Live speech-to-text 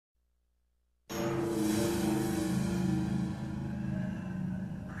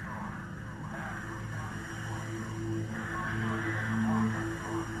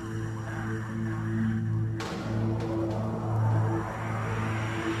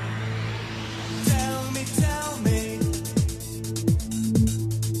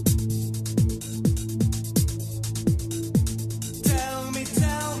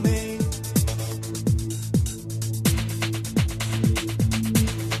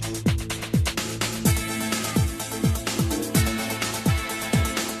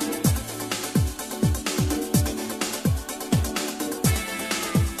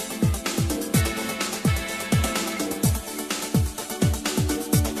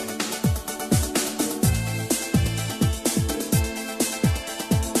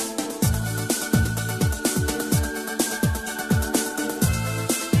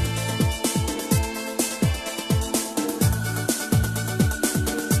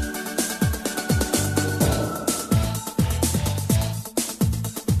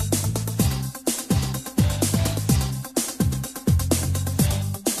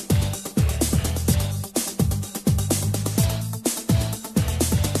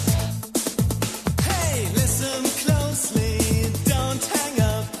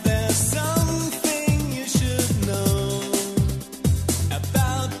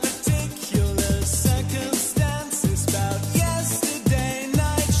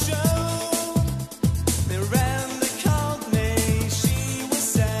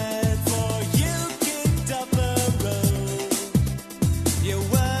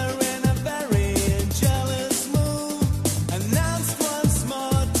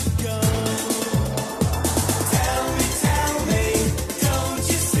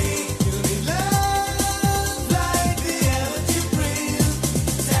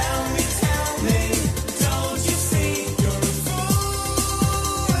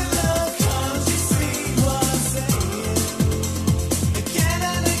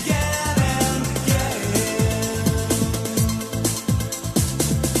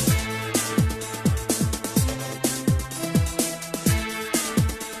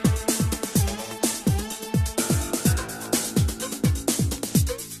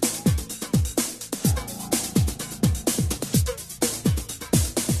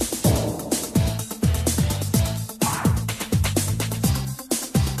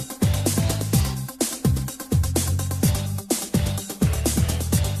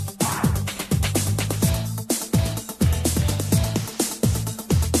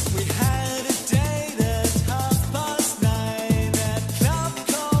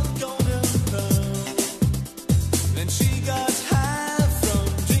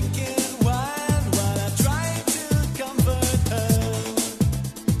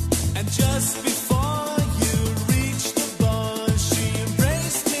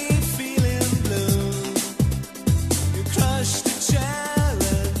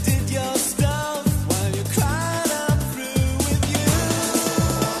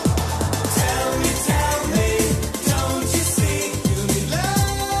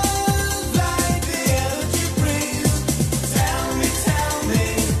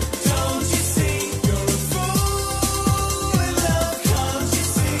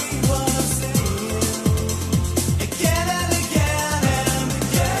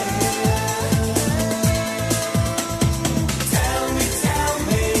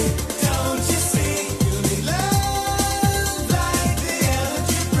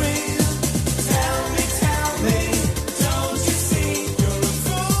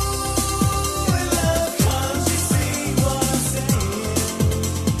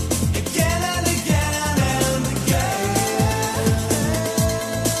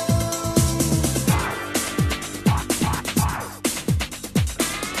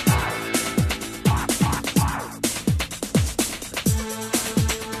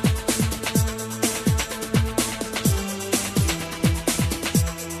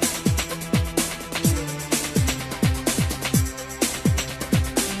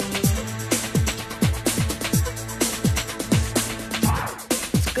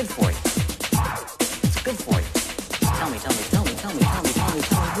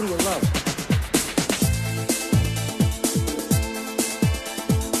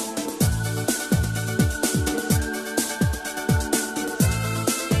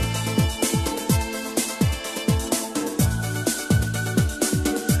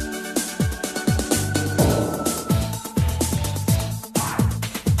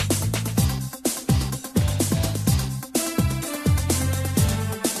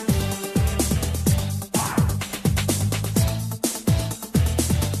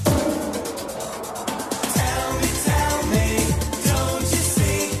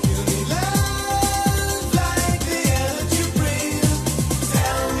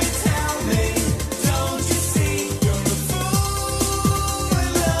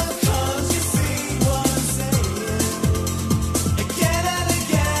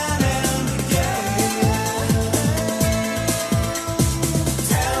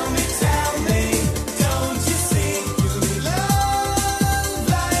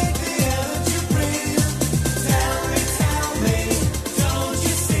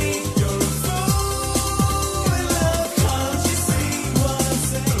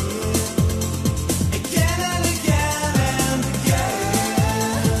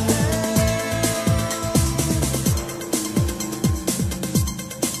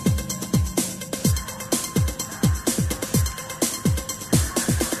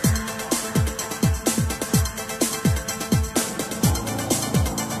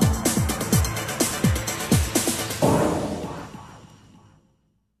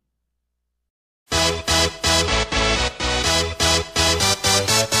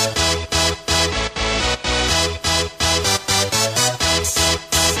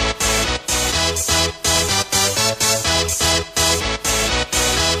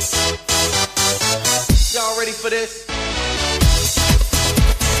ready for this?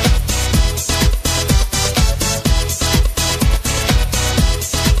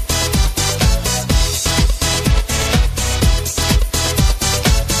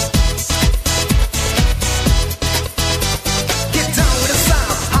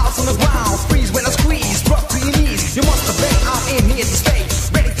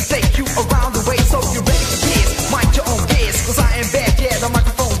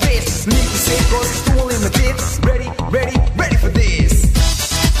 Ready for this.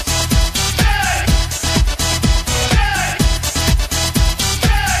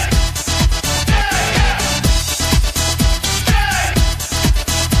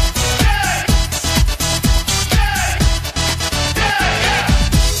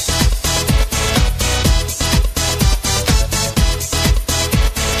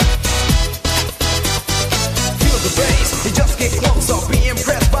 Feel the bass, you just get closer, be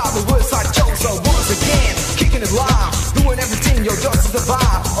impressed by the words I chose. So once again, kicking it live, doing everything, yo, just to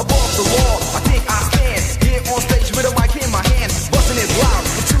survive. Above the wall, I think I stand here on stage with a mic in my hand, busting it loud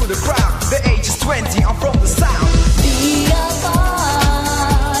into the crowd. The age is 20, I'm from the south. Be a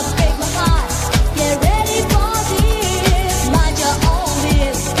part, break my heart. Get ready for this. Mind your own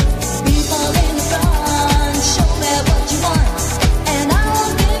biz. People in the front, show me what you want, and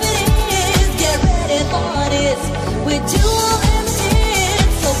I'll give it is. Get ready for this. We're too limited,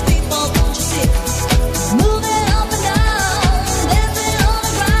 so people don't you sit. Moving up and down, dancing on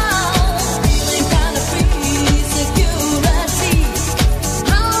the ground, feeling kind of free, security.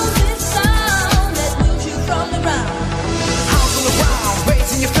 How's this sound that moves you from the ground? Housing around,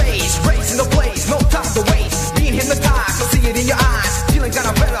 raising your face, raising the place, no time to waste. Being hypnotized, I see it in your eyes. Feeling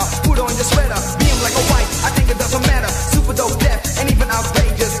kinda better, put on your sweater. Being black or white, I think it doesn't matter. Super dope, deaf, and even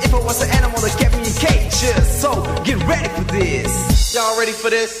outrageous. If I was an animal that kept me in cages. So, get ready for this. Y'all ready for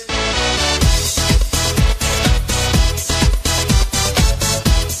this?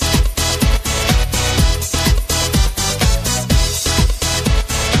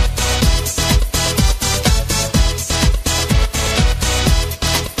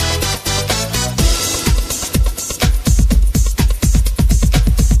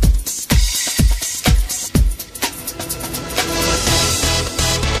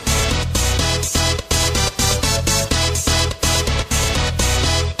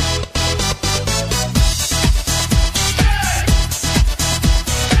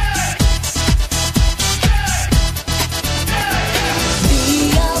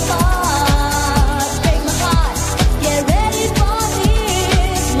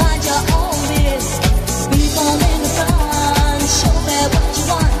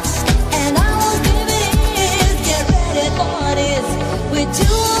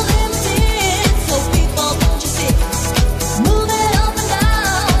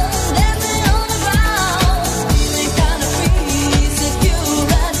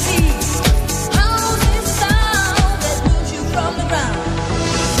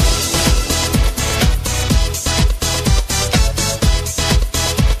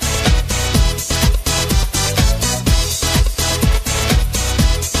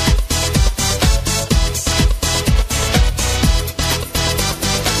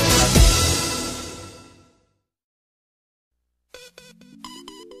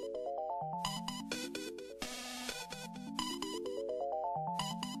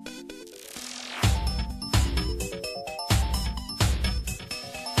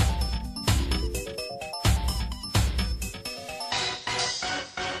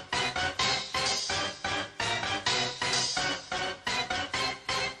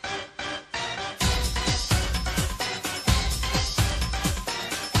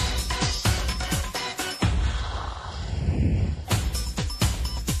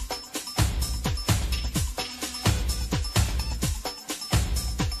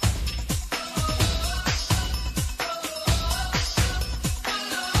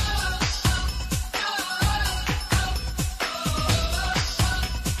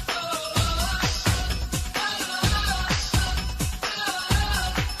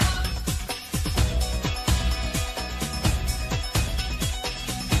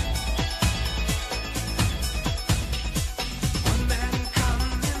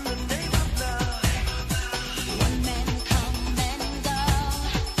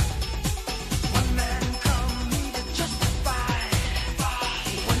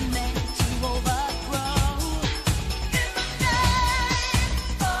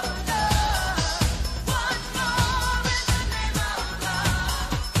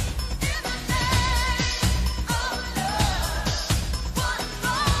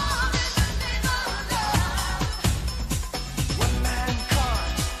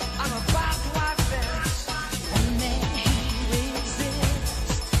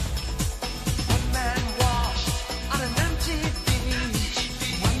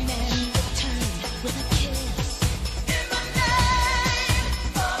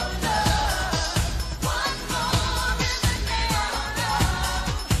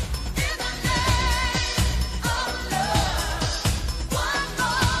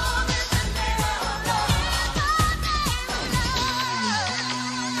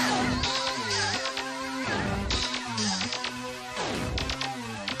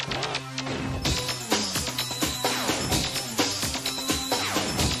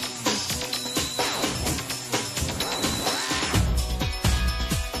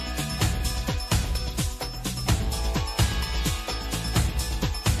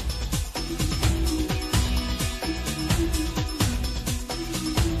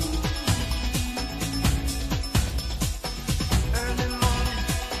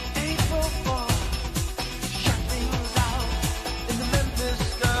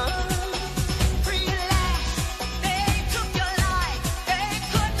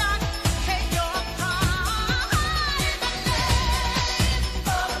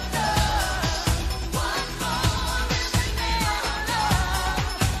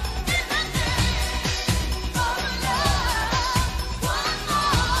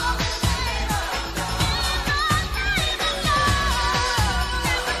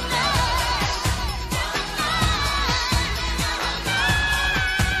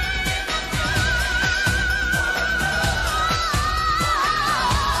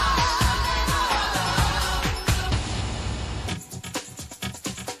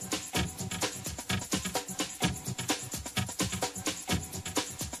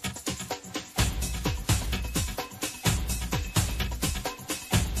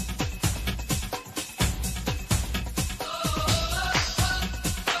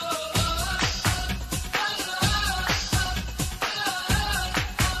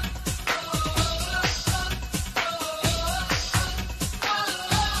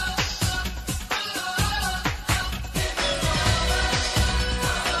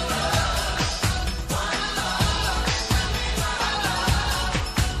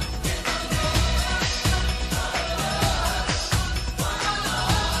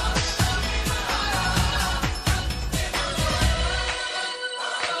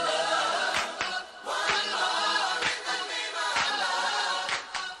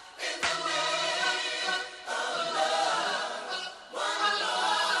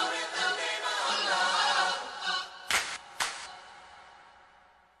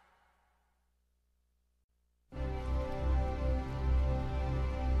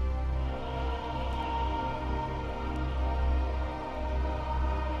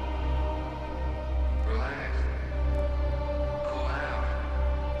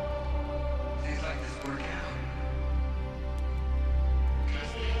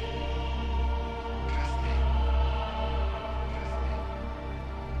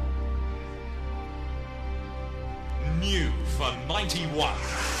 number 91.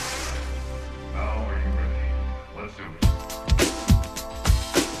 Now are you ready? Let's do it.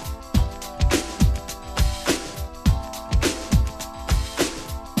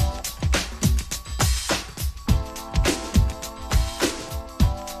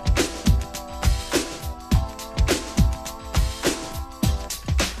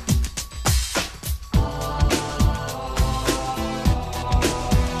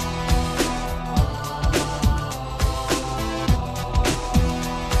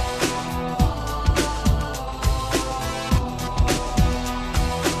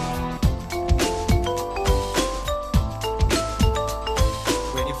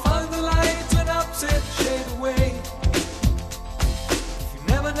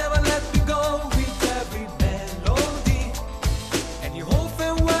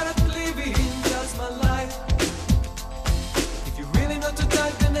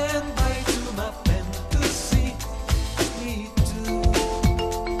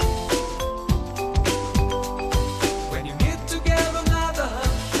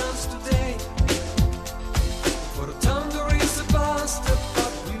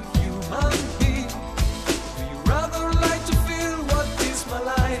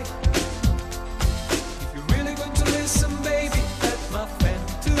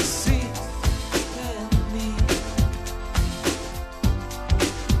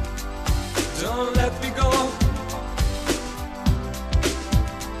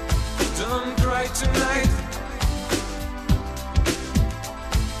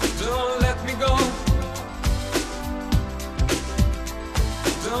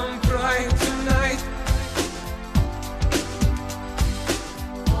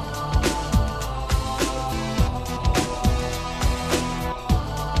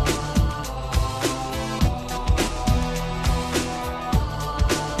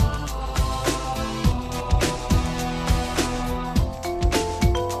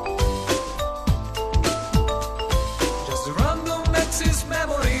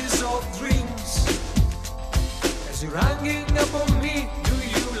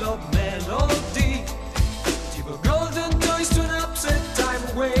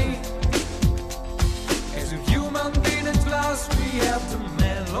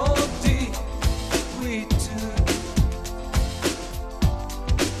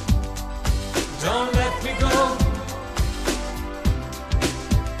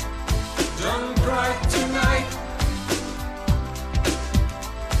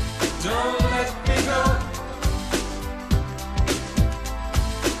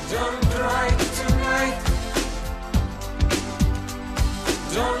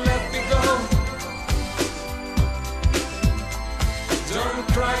 Don't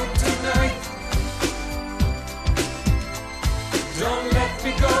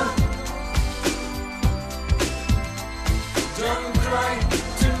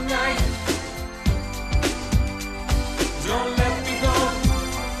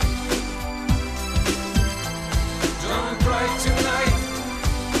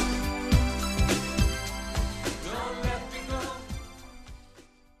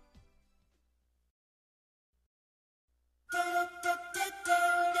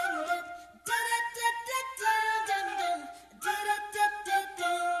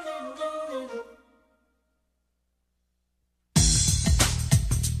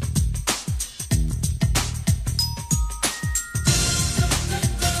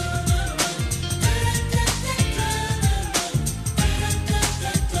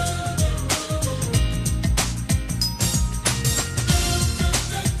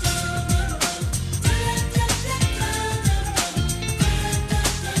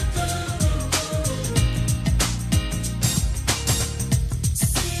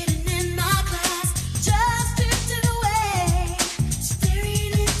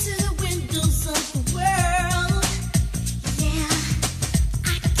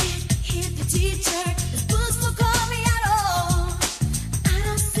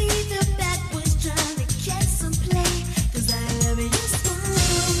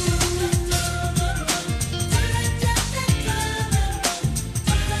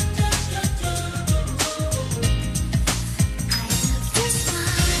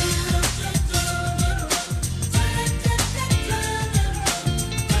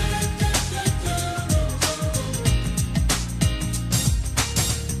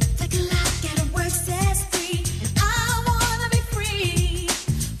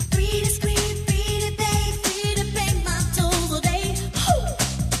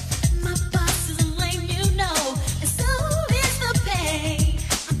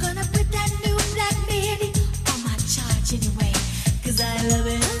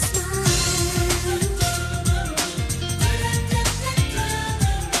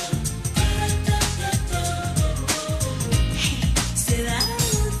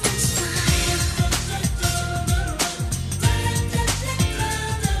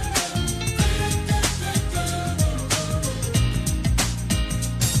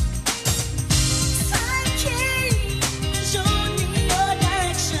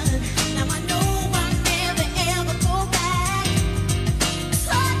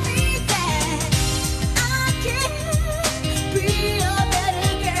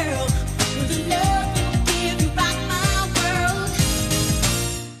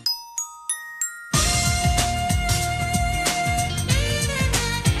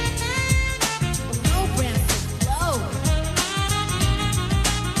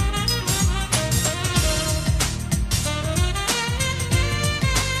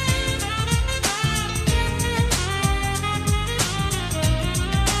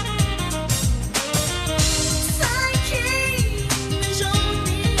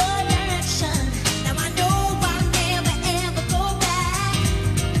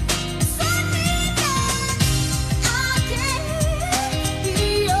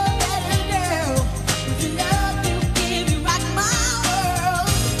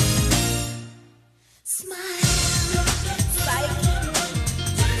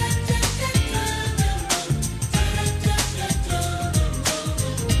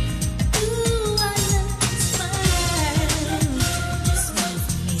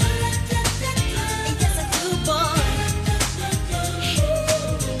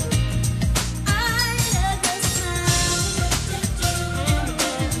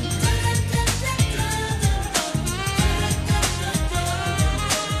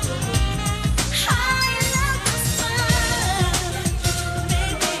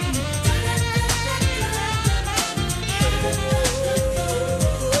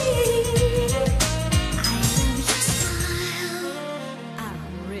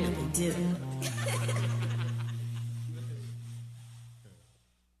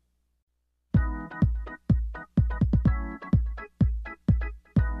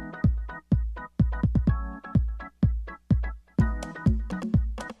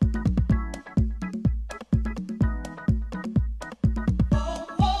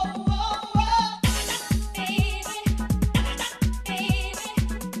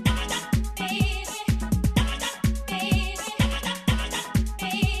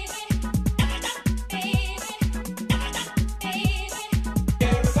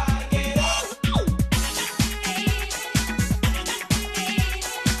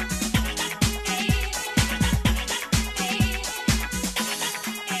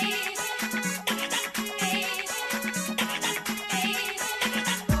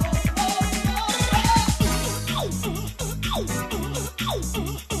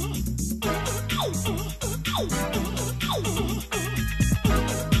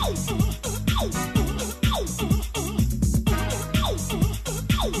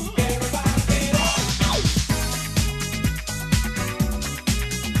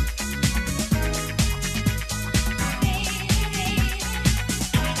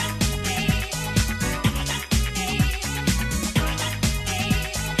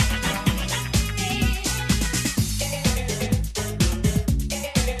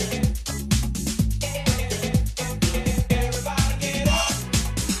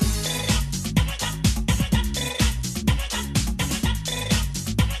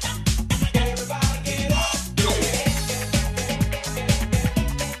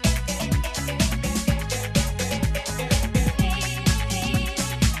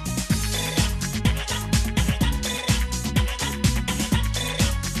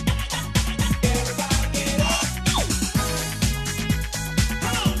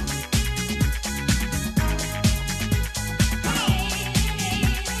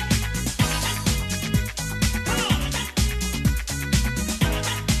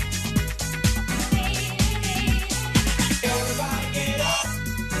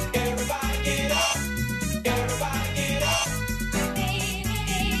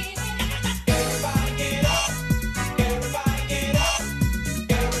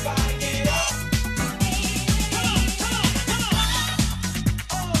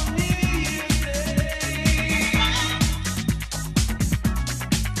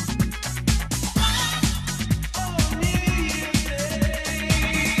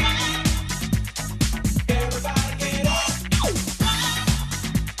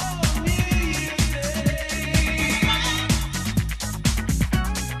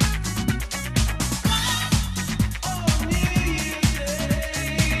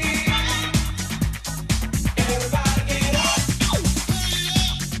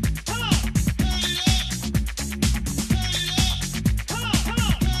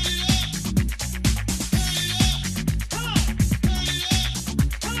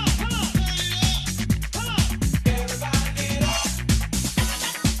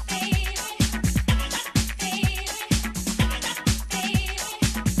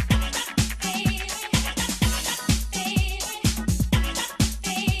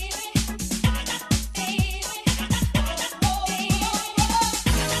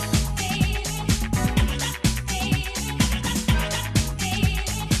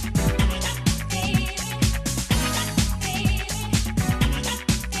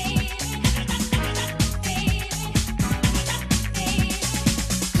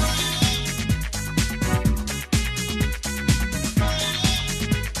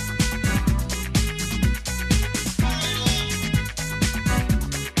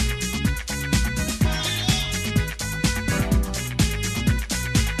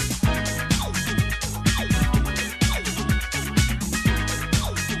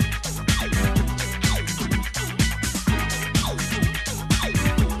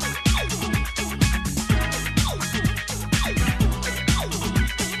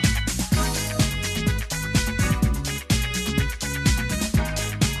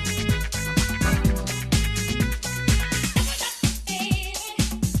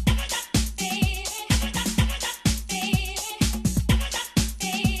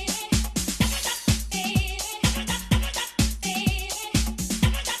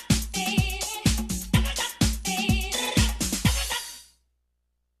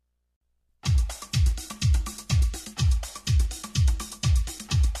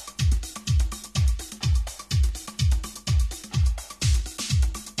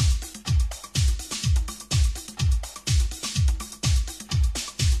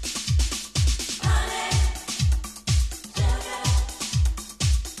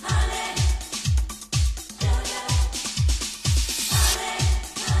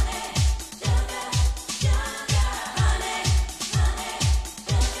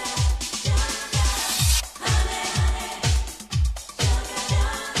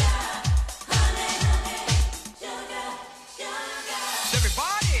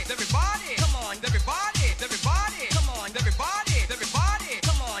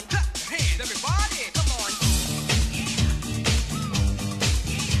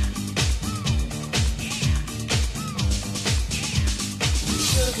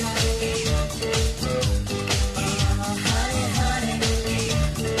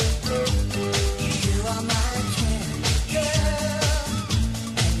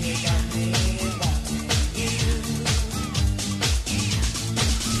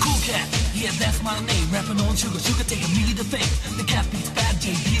Yeah, that's my name. Rapping on sugar, sugar taking me to fame. The cat beats bad,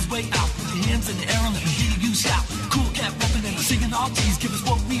 JB's way out. Put your hands in the air and let me hear you shout. Cool cat rapping and I'm singing all G's. Give us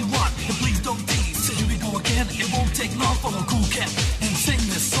what we want and please don't tease. So here we go again. It won't take long for a cool cat and sing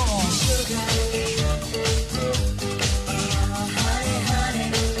this song. Sugar.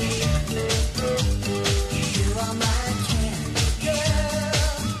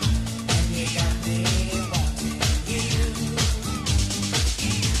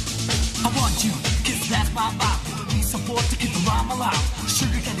 Support to keep the rhyme alive.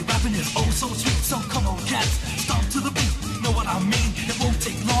 Sugar candy rapping is oh so sweet. So come on cats, stomp to the beat. Know what I mean? It won't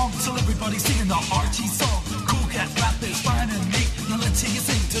take long till everybody's singing the Archie song. Cool cat rap is fine and neat. Now let's hear you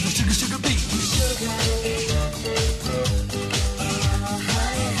sing to the sugar sugar beat. Sugar.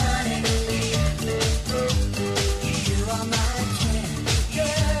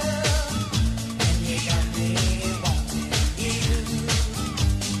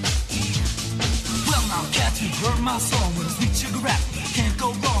 Heard my song with a sweet sugar rap. Can't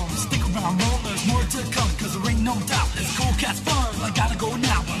go wrong, stick around, more, there's more to come. Cause there ain't no doubt, it's cool cat's fun. I gotta go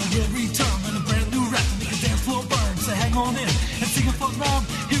now, but I will return with a brand new rap to make the dance floor burn. So hang on in and sing it for round.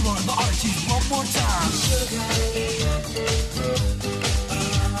 Here are the Archies one more time. Sugar.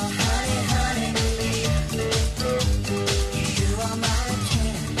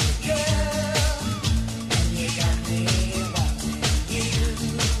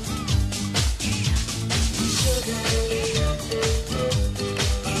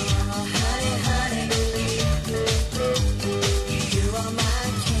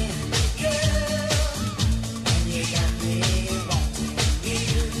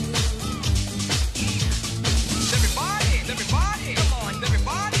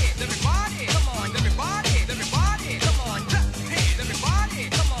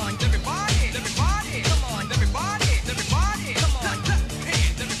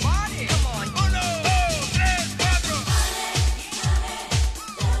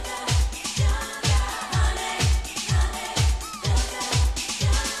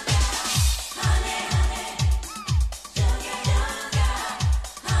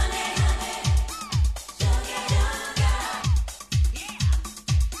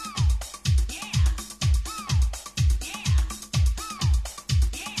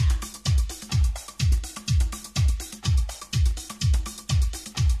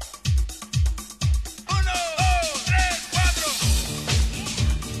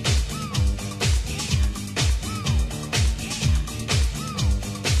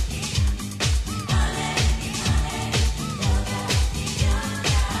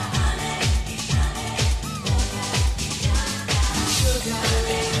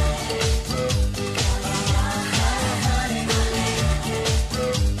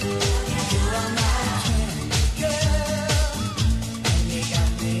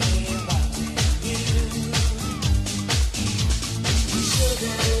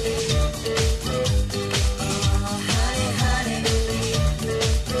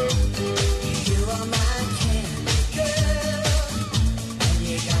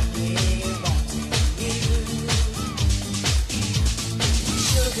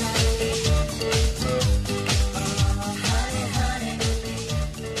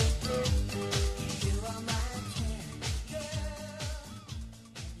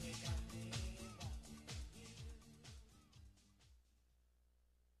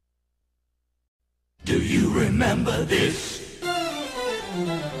 Do you remember this?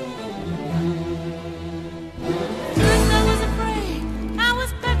 First I was afraid, I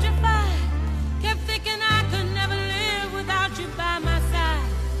was petrified. Kept thinking I could never live without you by my side.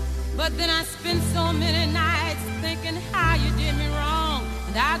 But then I spent so many nights thinking how you did me wrong.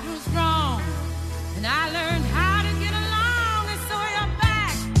 And I grew strong, and I learned how to get along. And so you're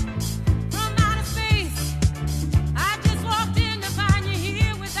back from outer space. I just walked in to find you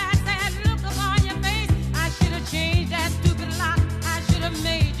here with that sad look upon your face. I should have changed that stupid lock. I should have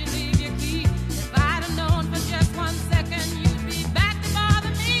made you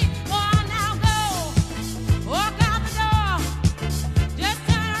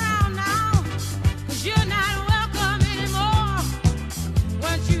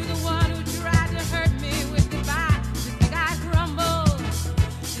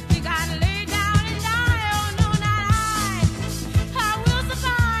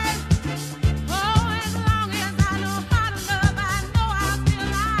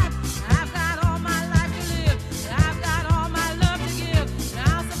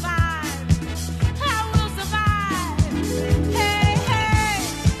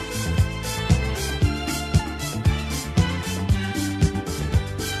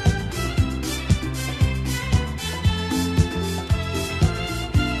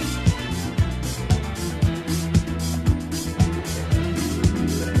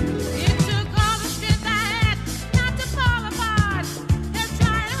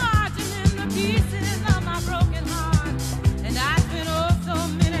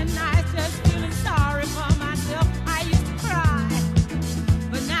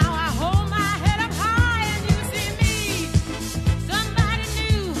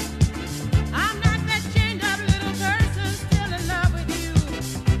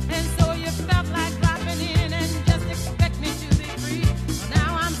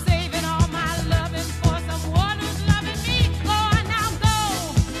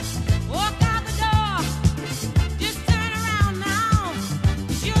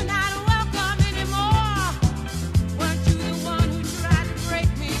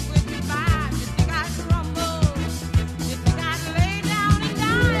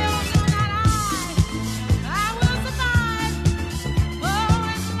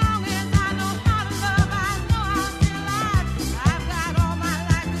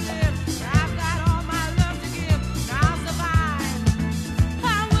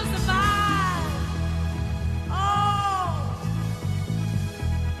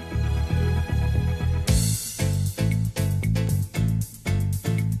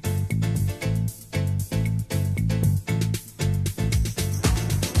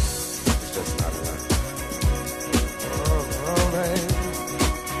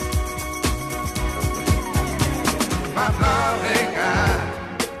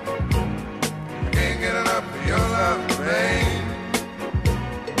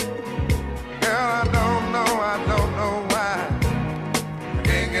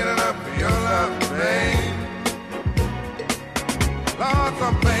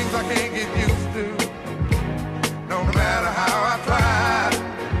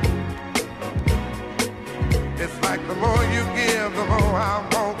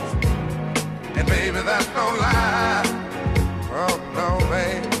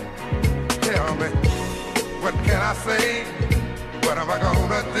I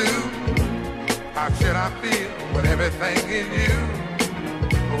gonna do? How should I feel when everything is you?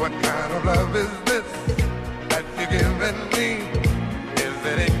 What kind of love is this that you're giving me? Is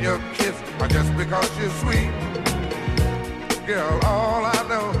it in your kiss or just because you're sweet? Girl, all I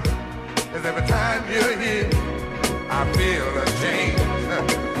know is every time you're here, I feel a change,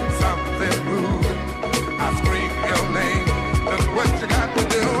 something moving. I scream your name. Look what you got to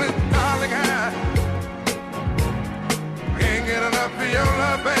do with, darling. I can't get enough of your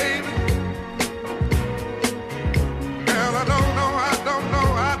love, baby. Girl, I don't know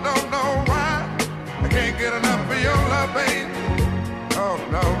why. I can't get enough of your love, baby. Oh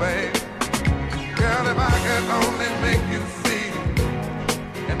no, baby. Girl, if I could only make you see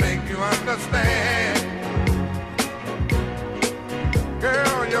and make you understand.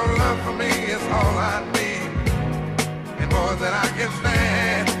 Girl, your love for me is all I need, and more than I can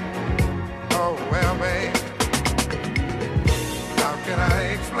stand. Oh well, babe, how can I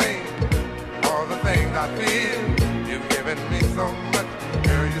explain all the things I feel? You've given me so much,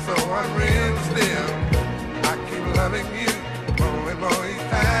 girl, you're so unreal still. I keep loving you more and more each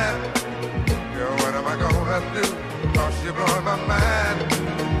time. Girl, what am I gonna do? 'Cause you're blowing my mind.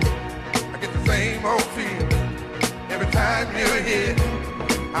 I get the same old feeling every time you're here.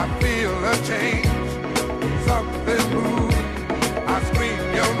 I feel a change, something moving. I scream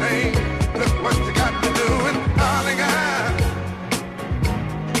your name. Look what you got me doing, darling. I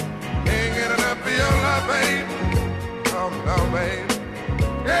can't get enough of your love, babe. Oh no, babe.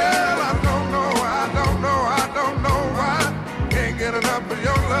 Girl, I don't know why. Can't get enough of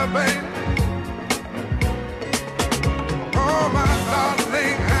your love, babe. Oh my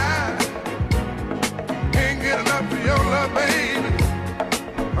darling, I can't get enough of your love, baby.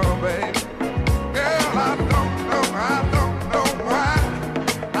 Oh, baby. Girl, I don't know why.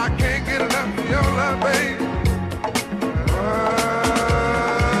 I can't get enough of your love, baby.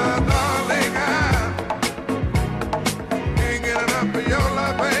 Darling, I can't get enough of your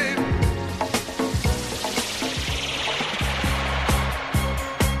love, baby.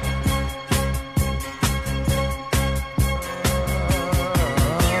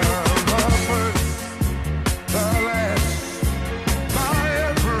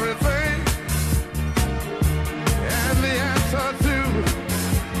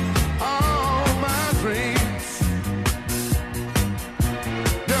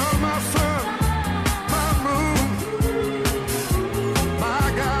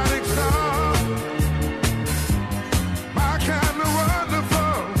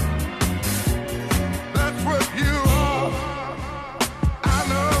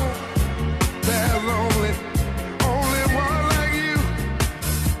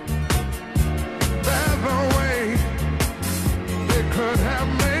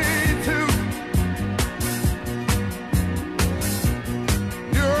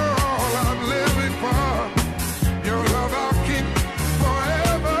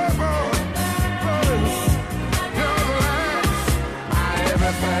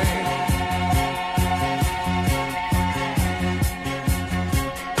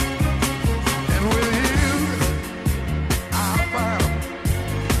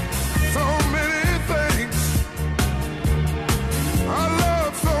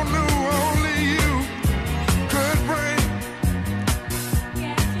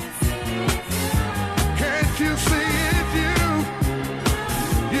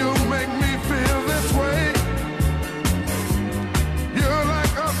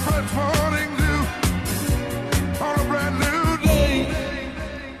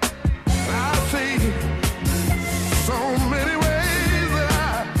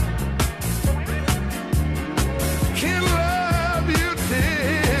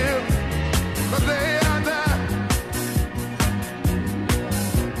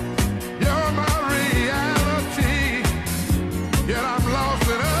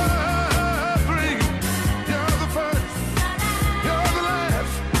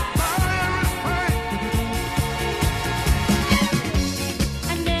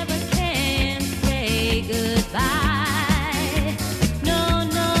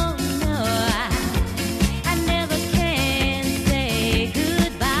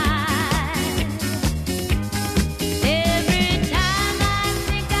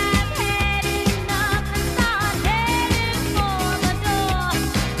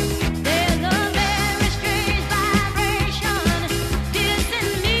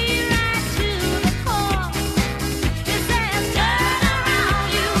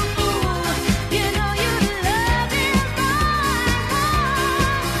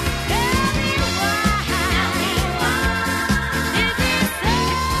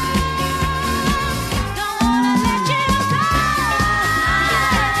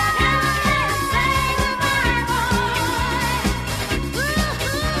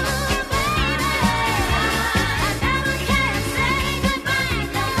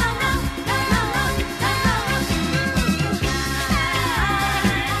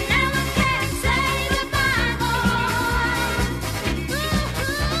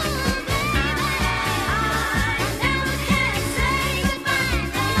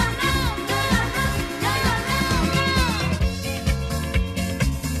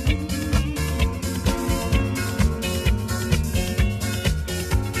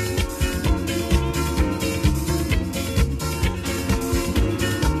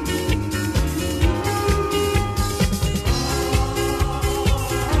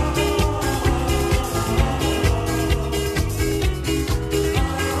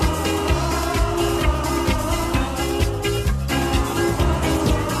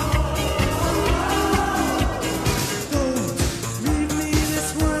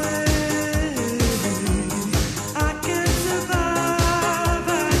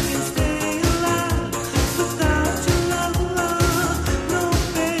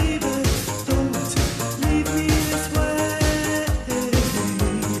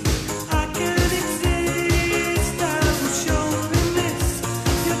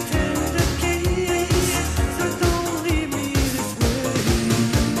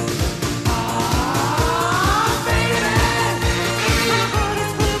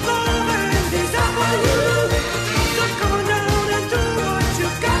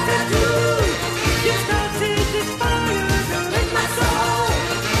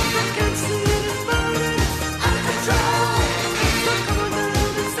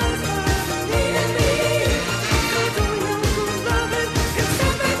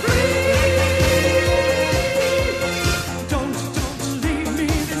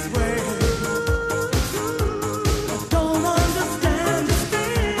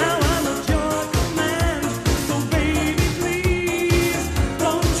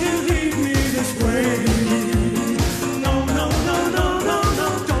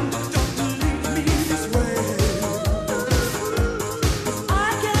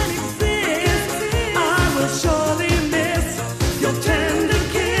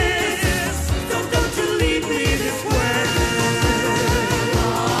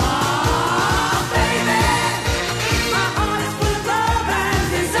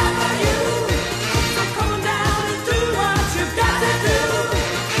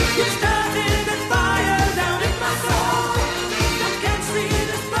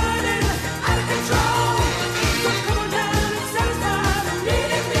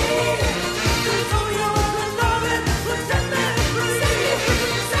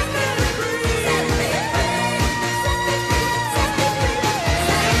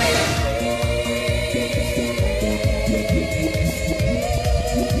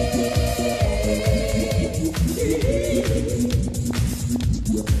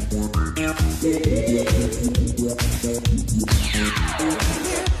 out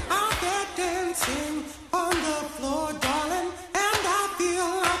there dancing on the floor, darling, and I feel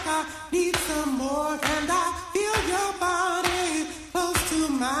like I need some more, and I feel your body close to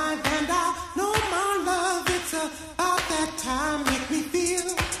mine, and I know my love, it's about that time. Make me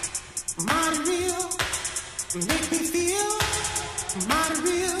feel mighty real, make me feel mighty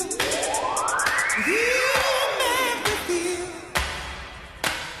real. You make me feel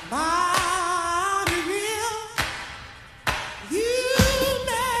mighty